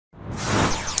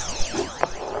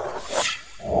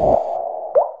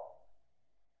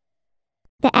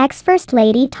ex-First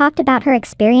Lady talked about her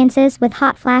experiences with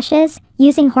hot flashes,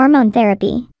 using hormone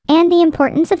therapy, and the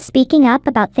importance of speaking up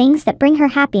about things that bring her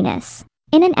happiness.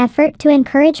 In an effort to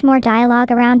encourage more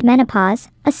dialogue around menopause,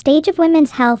 a stage of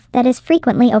women's health that is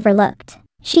frequently overlooked,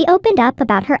 she opened up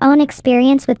about her own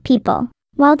experience with people.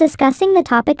 While discussing the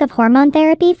topic of hormone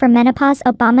therapy for menopause,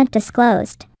 Obama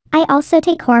disclosed, "I also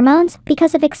take hormones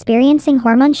because of experiencing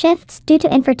hormone shifts due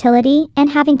to infertility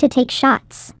and having to take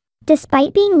shots.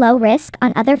 Despite being low risk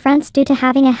on other fronts due to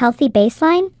having a healthy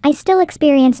baseline, I still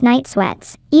experience night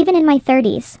sweats, even in my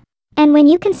 30s. And when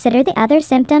you consider the other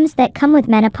symptoms that come with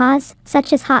menopause,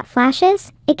 such as hot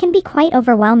flashes, it can be quite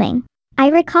overwhelming. I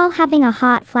recall having a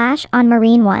hot flash on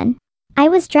Marine 1. I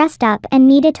was dressed up and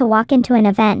needed to walk into an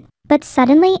event, but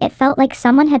suddenly it felt like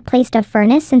someone had placed a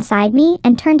furnace inside me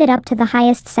and turned it up to the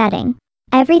highest setting.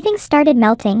 Everything started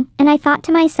melting, and I thought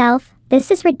to myself,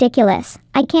 this is ridiculous,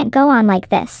 I can't go on like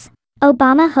this."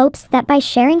 Obama hopes that by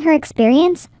sharing her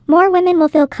experience, more women will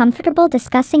feel comfortable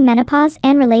discussing menopause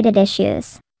and related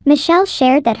issues. Michelle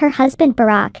shared that her husband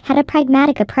Barack had a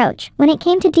pragmatic approach when it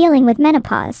came to dealing with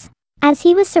menopause. As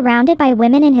he was surrounded by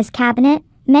women in his cabinet,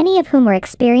 many of whom were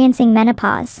experiencing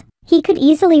menopause, he could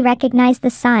easily recognize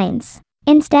the signs.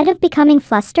 Instead of becoming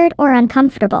flustered or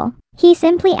uncomfortable, he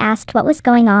simply asked what was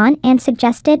going on and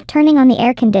suggested turning on the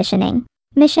air conditioning.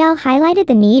 Michelle highlighted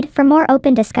the need for more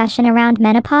open discussion around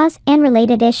menopause and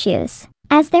related issues,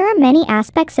 as there are many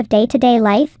aspects of day-to-day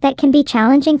life that can be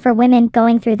challenging for women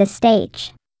going through this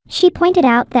stage. She pointed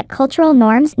out that cultural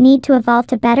norms need to evolve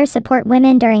to better support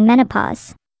women during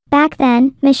menopause. Back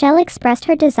then, Michelle expressed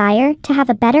her desire to have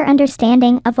a better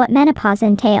understanding of what menopause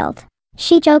entailed.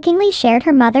 She jokingly shared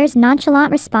her mother's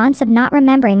nonchalant response of not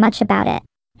remembering much about it.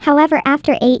 However,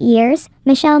 after 8 years,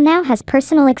 Michelle now has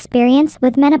personal experience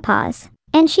with menopause,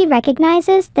 and she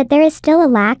recognizes that there is still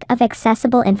a lack of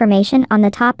accessible information on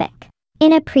the topic.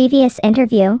 In a previous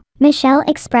interview, Michelle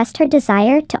expressed her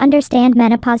desire to understand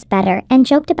menopause better and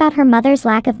joked about her mother's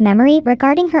lack of memory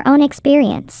regarding her own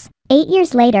experience. 8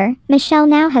 years later, Michelle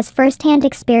now has first-hand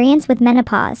experience with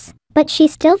menopause, but she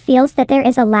still feels that there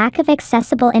is a lack of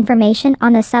accessible information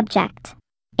on the subject.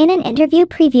 In an interview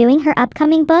previewing her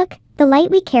upcoming book, The Light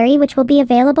We Carry, which will be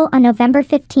available on November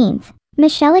 15th,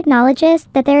 Michelle acknowledges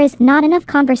that there is not enough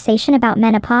conversation about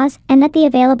menopause and that the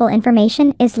available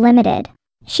information is limited.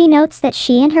 She notes that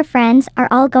she and her friends are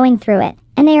all going through it,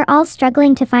 and they are all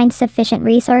struggling to find sufficient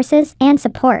resources and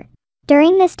support.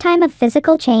 During this time of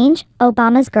physical change,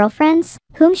 Obama's girlfriends,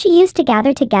 whom she used to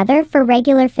gather together for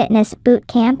regular fitness boot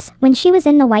camps when she was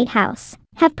in the White House,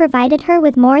 have provided her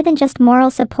with more than just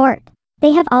moral support.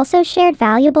 They have also shared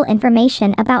valuable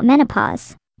information about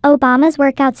menopause. Obama's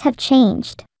workouts have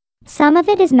changed. "Some of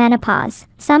it is menopause,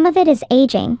 some of it is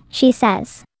aging," she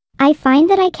says. "I find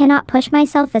that I cannot push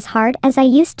myself as hard as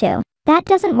I used to. That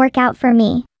doesn't work out for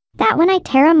me. That when I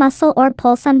tear a muscle or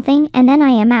pull something and then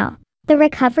I am out, the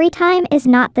recovery time is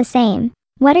not the same."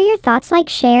 What are your thoughts? Like,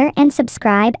 share, and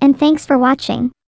subscribe, and thanks for watching.